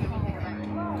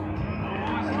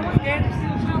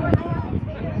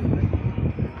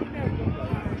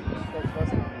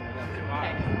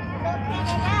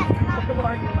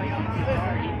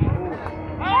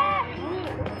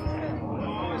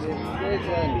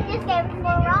 this game is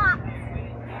for rocks.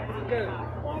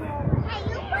 Hey,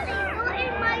 you put a door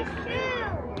in my shoe.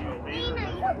 Nina,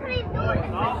 you put a door in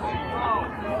my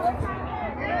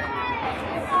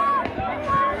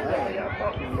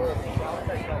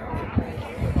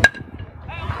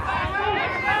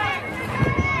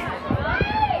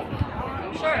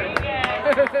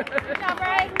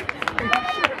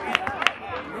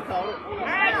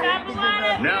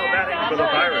Now batting for the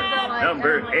Pirates,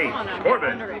 number 8,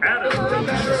 Corbin Adams.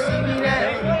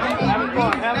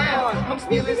 I'm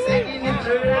still in second and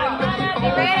third.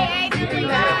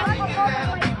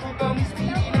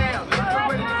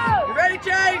 You ready,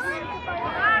 Chase?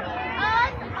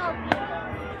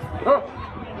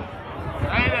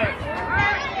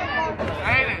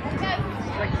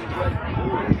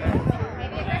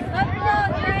 Let's go,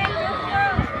 Trey.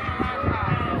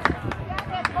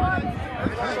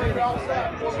 Don't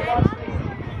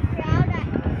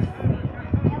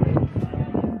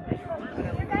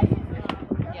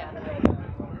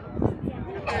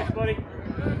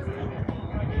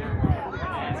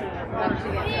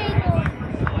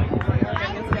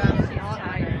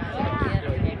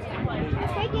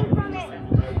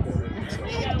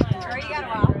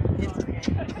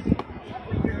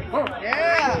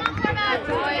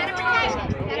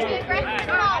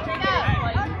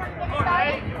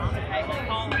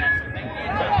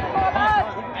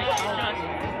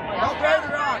throw the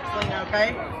rocks, Lena, okay?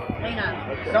 Lena,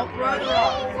 don't throw the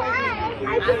rocks.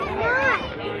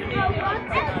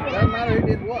 Doesn't matter who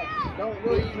did what. Don't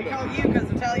really. We call you because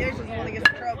retaliation is the one that gets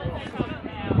in trouble.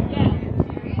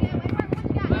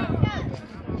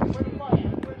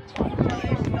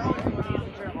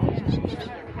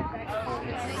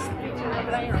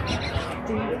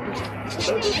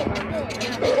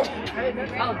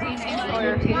 Oh, DNA's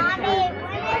lawyer too. No.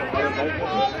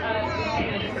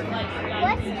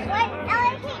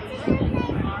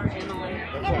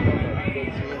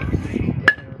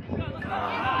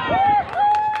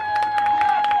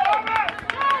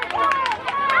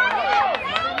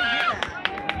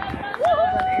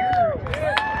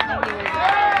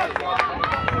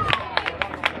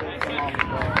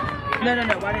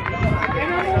 Why didn't you?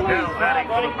 Now batting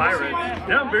for the Pirates,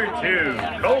 number 2,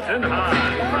 Colton Hahn.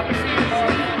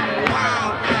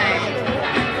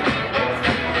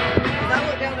 I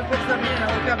looked down to put something in. I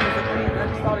looked up and it was like, I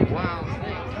just thought he was.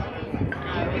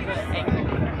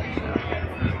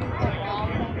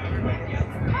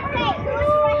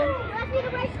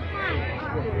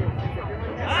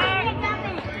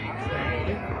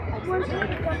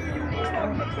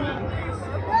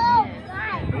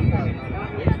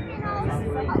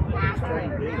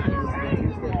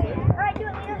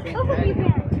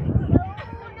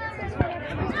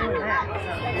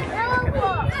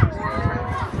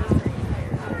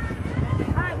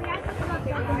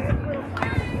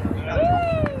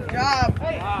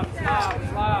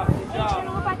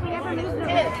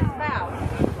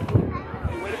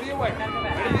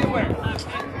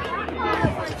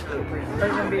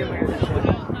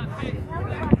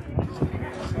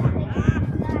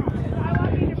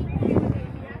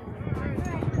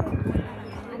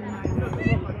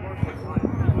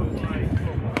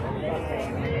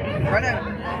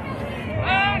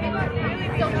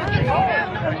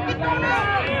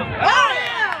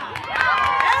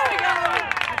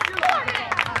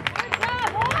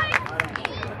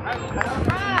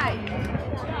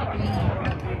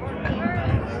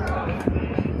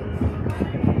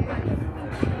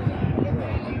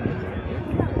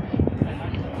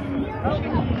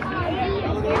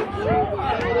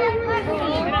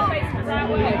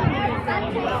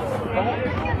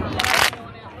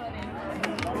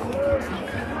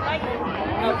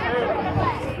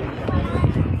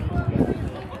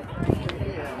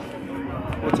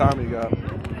 What time you got?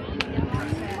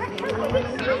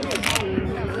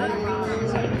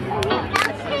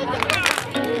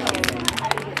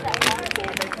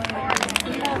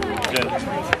 Jen,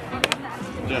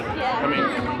 come here.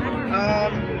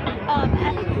 I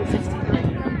think it was 16.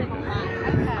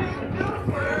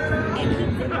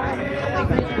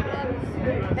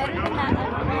 Better than that.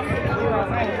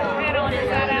 Head on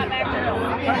inside out back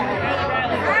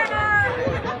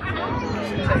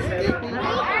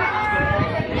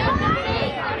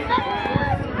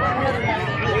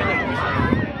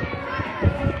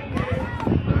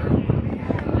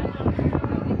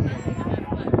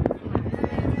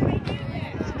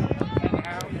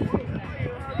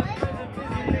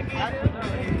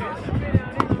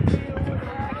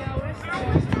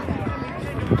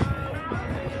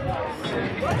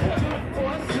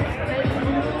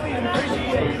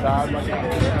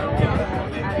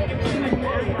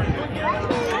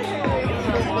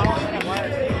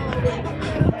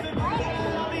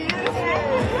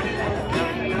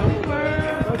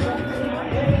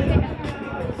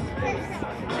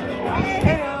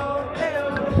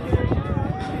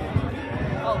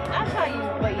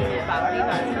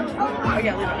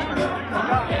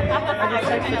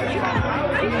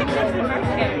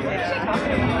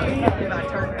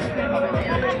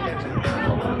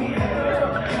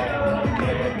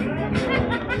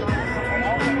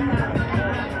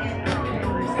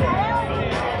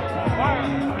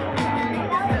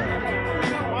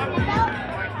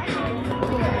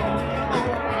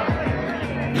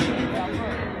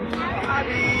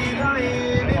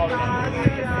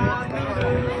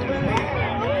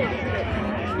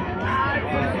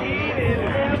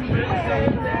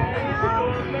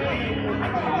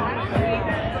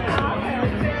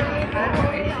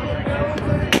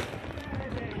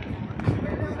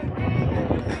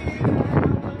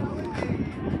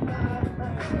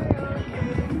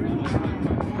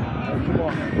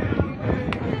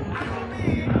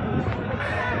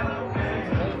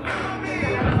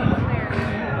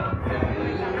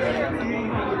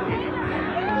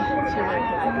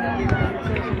You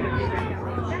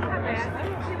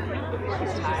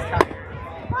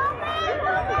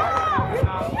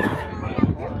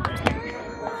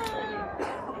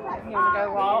want to go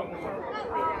walk?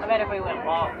 I bet if we went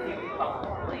walk, you'd be falling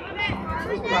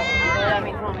asleep. That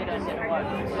means Mommy doesn't get to watch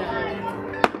it.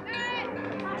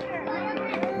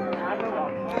 I'll go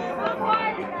walk.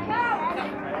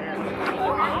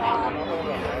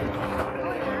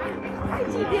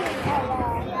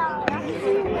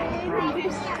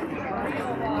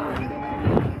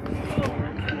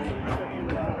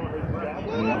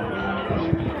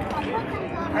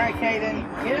 All right, Kaden,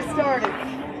 get it started.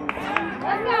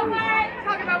 Let's go, Mike.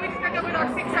 Talk about we just got done with our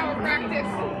 6-hour practice.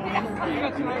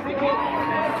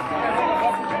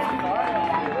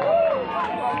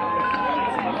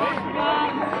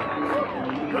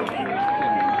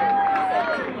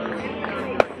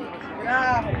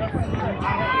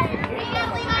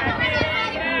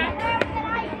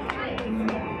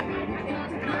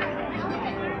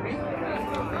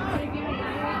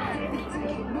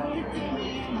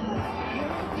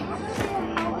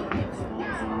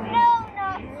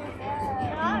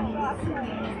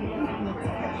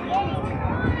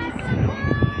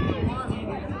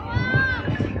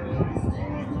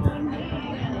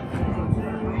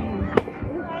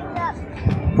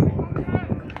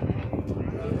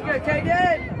 Go,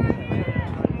 Kaden.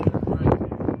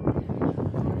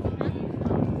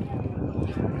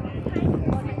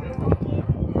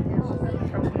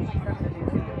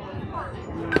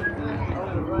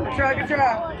 Good try, good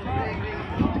try.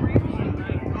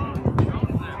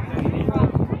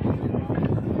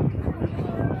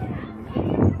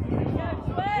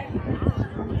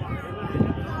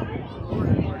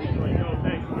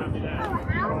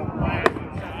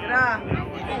 Good eye.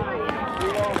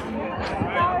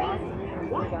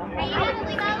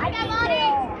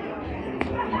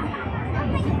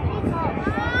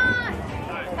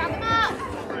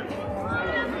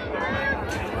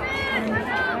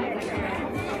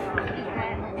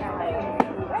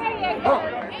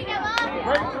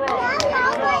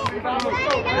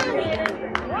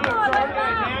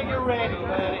 Now you're ready,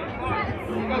 buddy.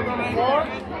 You go from the floor,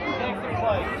 next to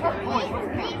play.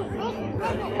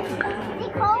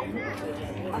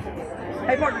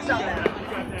 Hey, Parker, stop that.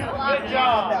 Good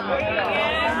job.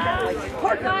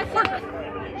 Parker, Parker.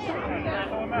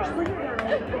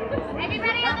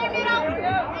 Everybody on their middle.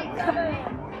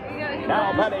 Now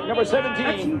batting number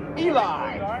 17,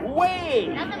 Eli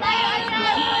Wade.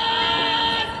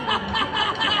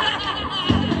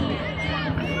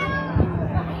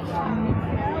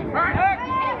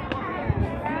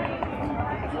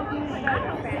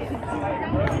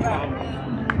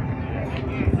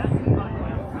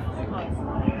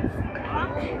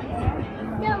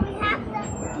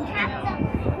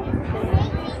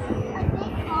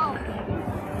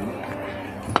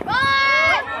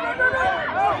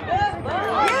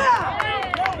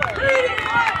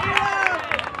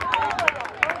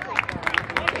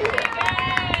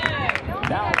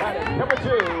 Now batting number 2,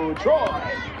 Troy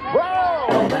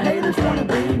Brown. All the haters wanna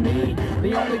be me.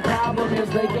 The only problem is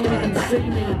they can't even see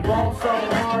me. Ball so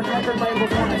hard, record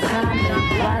labels wanna sign me.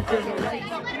 Black is a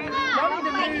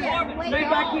Stay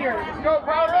back here. Let's go,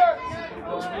 Browder.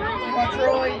 Come on,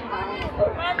 Troy.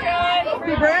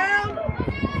 Be Brown.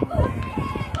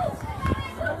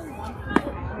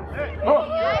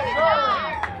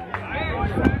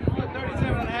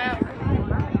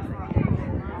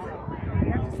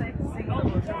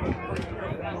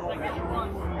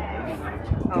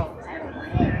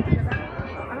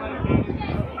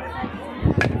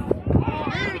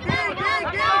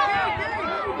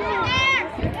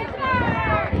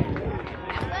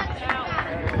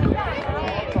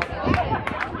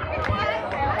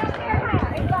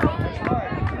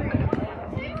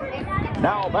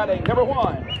 Now batting number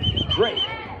 1, Drake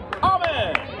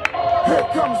Ahmed. Here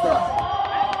comes the,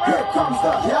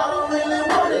 y'all don't really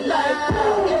want it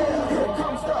now. Here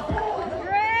comes the.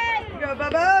 Go,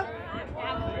 Bubba.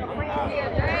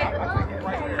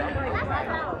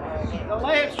 The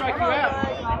layup strike you out.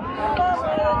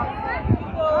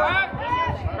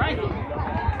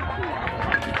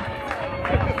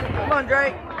 Come on,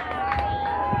 Drake.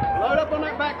 Load up on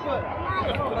that back foot.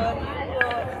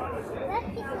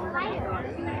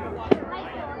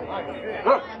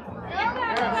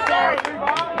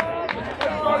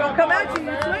 Don't come at you,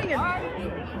 you're swinging.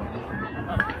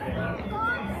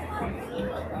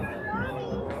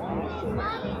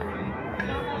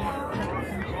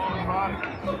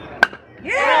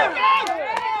 Yeah!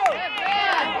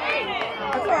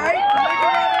 That's all right.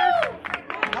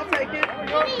 I'll take it.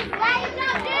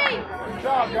 Good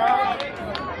job, guys.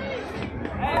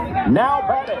 Now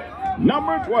batting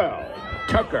number 12,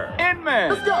 Tucker.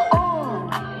 Inman. Let's go.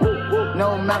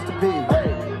 No masterpiece.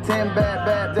 10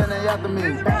 bad, then they after me.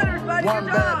 One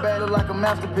bad, look like a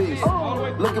masterpiece.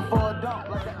 Looking for a dunk.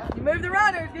 You moved the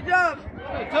runners. Good job.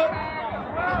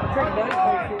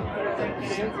 Run!